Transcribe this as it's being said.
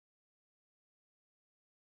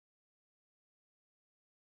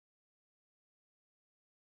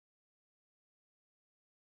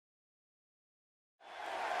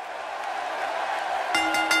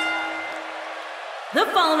The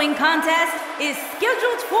following contest is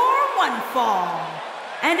scheduled for one fall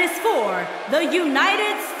and is for the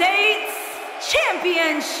United States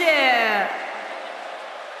Championship.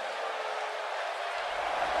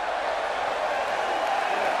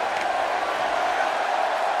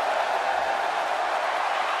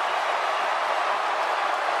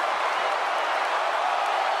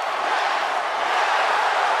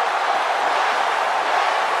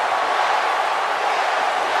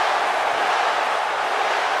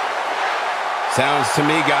 Sounds to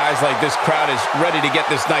me, guys, like this crowd is ready to get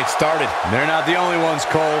this night started. They're not the only ones,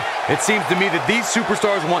 Cole. It seems to me that these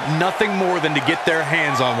superstars want nothing more than to get their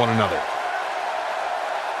hands on one another.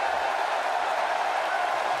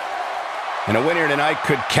 And a winner tonight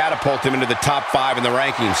could catapult him into the top 5 in the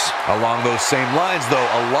rankings. Along those same lines, though,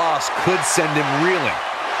 a loss could send him reeling.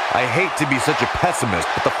 I hate to be such a pessimist,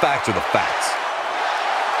 but the facts are the facts.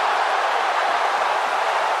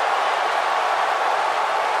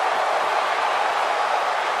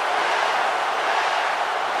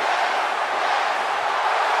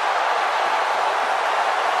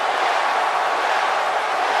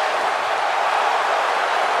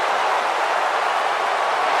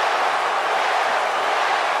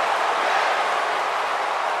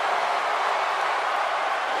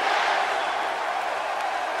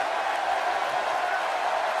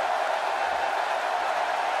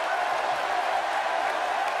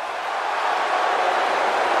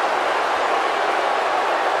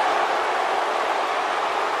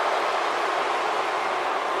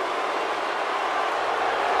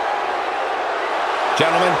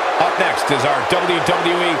 Gentlemen, up next is our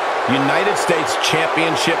WWE United States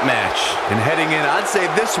Championship match. And heading in, I'd say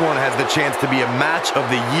this one has the chance to be a match of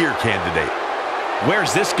the year candidate.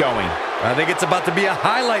 Where's this going? I think it's about to be a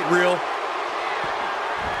highlight reel.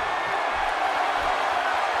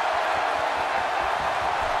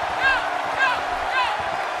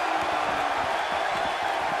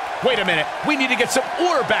 Wait a minute. We need to get some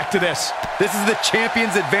order back to this. This is the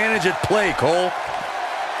champion's advantage at play, Cole.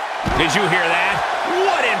 Did you hear that?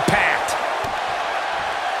 What impact!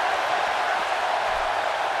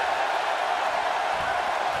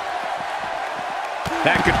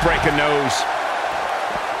 That could break a nose.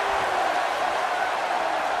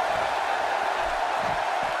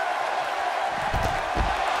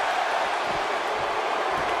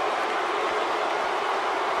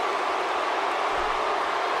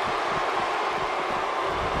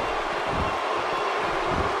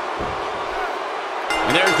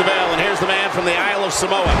 And there's the bell, and here's the man from the Isle of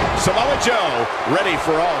Samoa. Samoa Joe, ready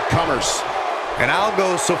for all comers. And I'll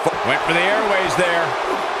go so far. Went for the airways there.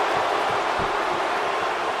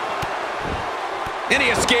 And he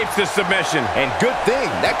escapes the submission. And good thing,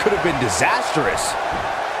 that could have been disastrous.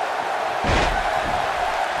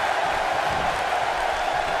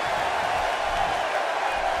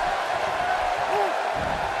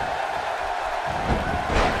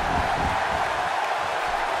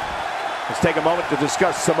 Let's take a moment to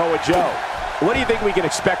discuss Samoa Joe. What do you think we can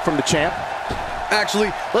expect from the champ?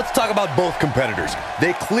 Actually, let's talk about both competitors.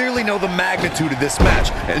 They clearly know the magnitude of this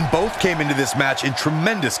match, and both came into this match in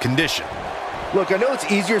tremendous condition. Look, I know it's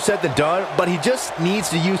easier said than done, but he just needs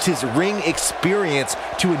to use his ring experience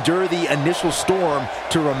to endure the initial storm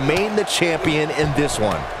to remain the champion in this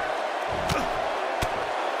one.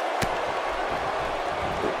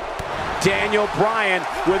 Daniel Bryan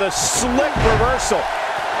with a slick reversal.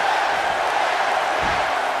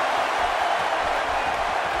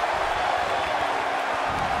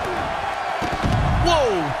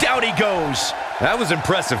 Whoa, down he goes. That was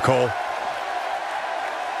impressive, Cole.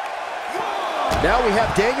 Now we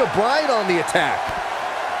have Daniel Bryan on the attack.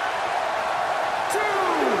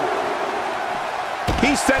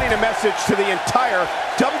 He's sending a message to the entire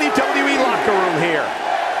WWE locker room here.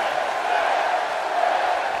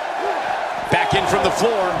 Back in from the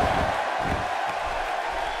floor.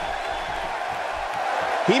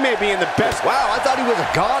 He may be in the best. Wow, I thought he was a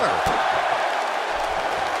goner.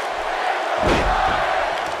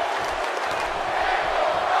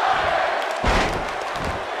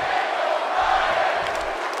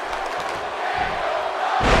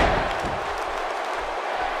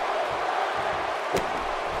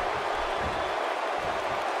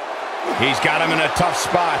 He's got him in a tough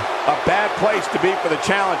spot. A bad place to be for the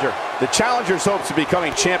challenger. The challenger's hopes of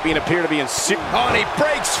becoming champion appear to be in serious. Oh, and he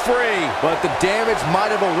breaks free. But the damage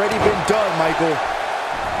might have already been done, Michael.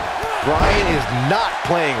 Bryan is not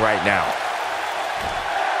playing right now.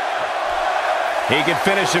 He can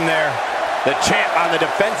finish him there. The champ on the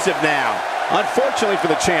defensive now. Unfortunately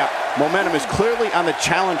for the champ, momentum is clearly on the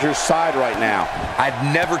challenger's side right now. I've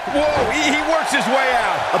never... Whoa, he works his way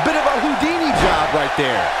out. A bit of a Houdini job right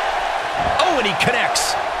there. Oh, and he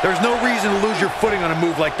connects. There's no reason to lose your footing on a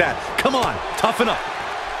move like that. Come on, toughen up.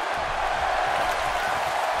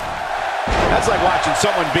 That's like watching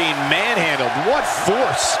someone being manhandled. What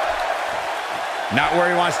force. Not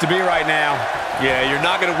where he wants to be right now. Yeah, you're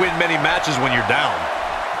not going to win many matches when you're down.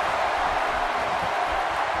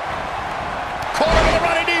 Caught him with a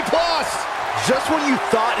running knee plus. Just when you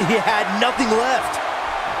thought he had nothing left.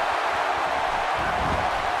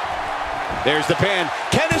 There's the pin.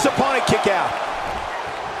 Can his opponent kick out?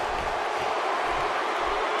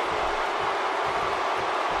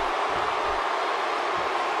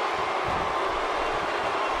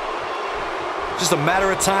 Just a matter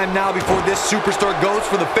of time now before this superstar goes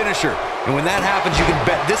for the finisher. And when that happens, you can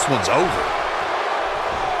bet this one's over.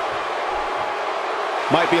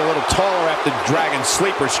 Might be a little taller after Dragon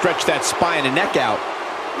Sleeper stretched that spine and neck out.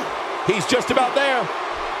 He's just about there.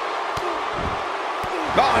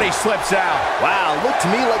 Oh, and he slips out. Wow, looked to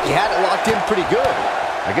me like he had it locked in pretty good.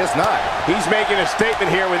 I guess not. He's making a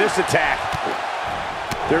statement here with this attack.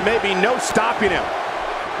 There may be no stopping him.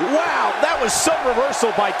 Wow, that was some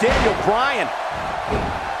reversal by Daniel Bryan.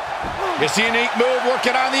 It's a unique move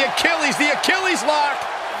working on the Achilles lock.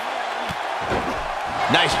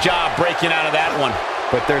 Nice job breaking out of that one.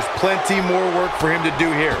 But there's plenty more work for him to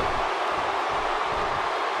do here.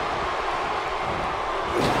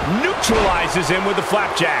 Neutralizes him with the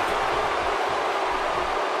flapjack.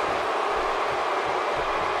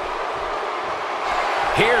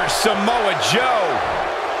 Here's Samoa Joe.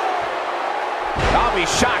 I'll be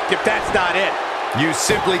shocked if that's not it. You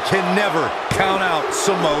simply can never count out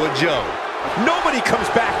Samoa Joe. Nobody comes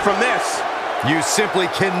back from this. You simply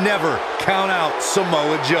can never count out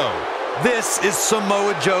Samoa Joe. This is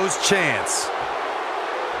Samoa Joe's chance.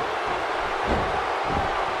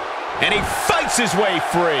 And he fights his way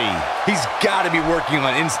free. He's got to be working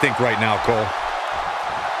on instinct right now, Cole.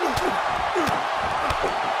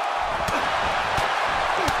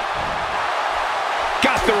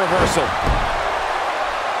 Got the reversal.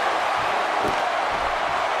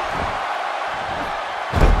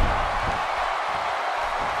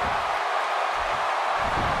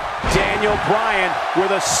 Daniel Bryan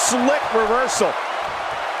with a slick reversal.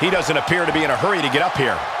 He doesn't appear to be in a hurry to get up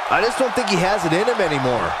here. I just don't think he has it in him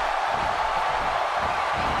anymore.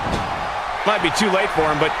 Might be too late for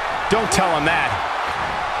him, but don't tell him that.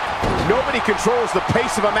 Nobody controls the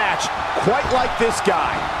pace of a match quite like this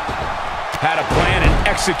guy. Had a plan and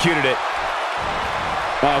executed it.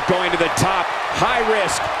 Going to the top, high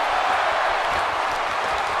risk.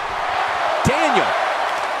 Daniel.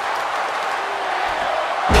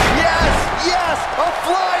 Yes, a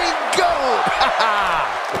flying goat!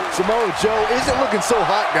 Samoa Joe isn't looking so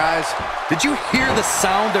hot, guys. Did you hear the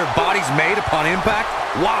sound their bodies made upon impact?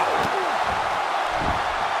 Wow.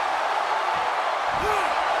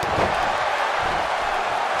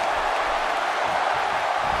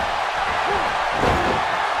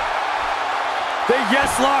 The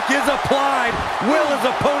yes lock is applied. Will his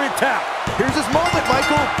opponent tap? Here's his moment,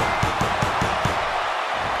 Michael.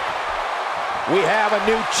 We have a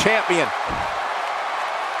new champion.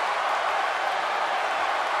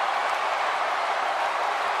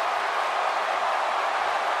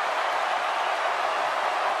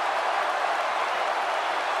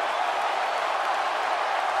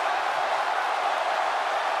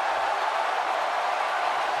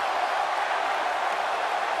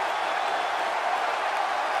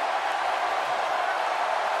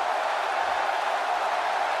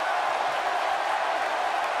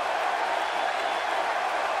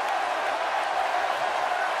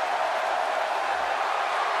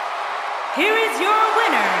 Here is your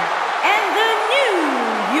winner, and the new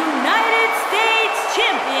United States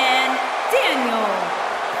Champion, Daniel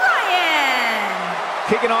Bryan.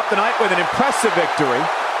 Kicking off the night with an impressive victory.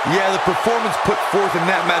 Yeah, the performance put forth in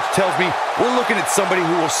that match tells me we're looking at somebody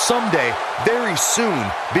who will someday, very soon,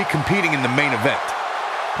 be competing in the main event.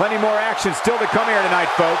 Plenty more action still to come here tonight,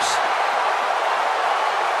 folks.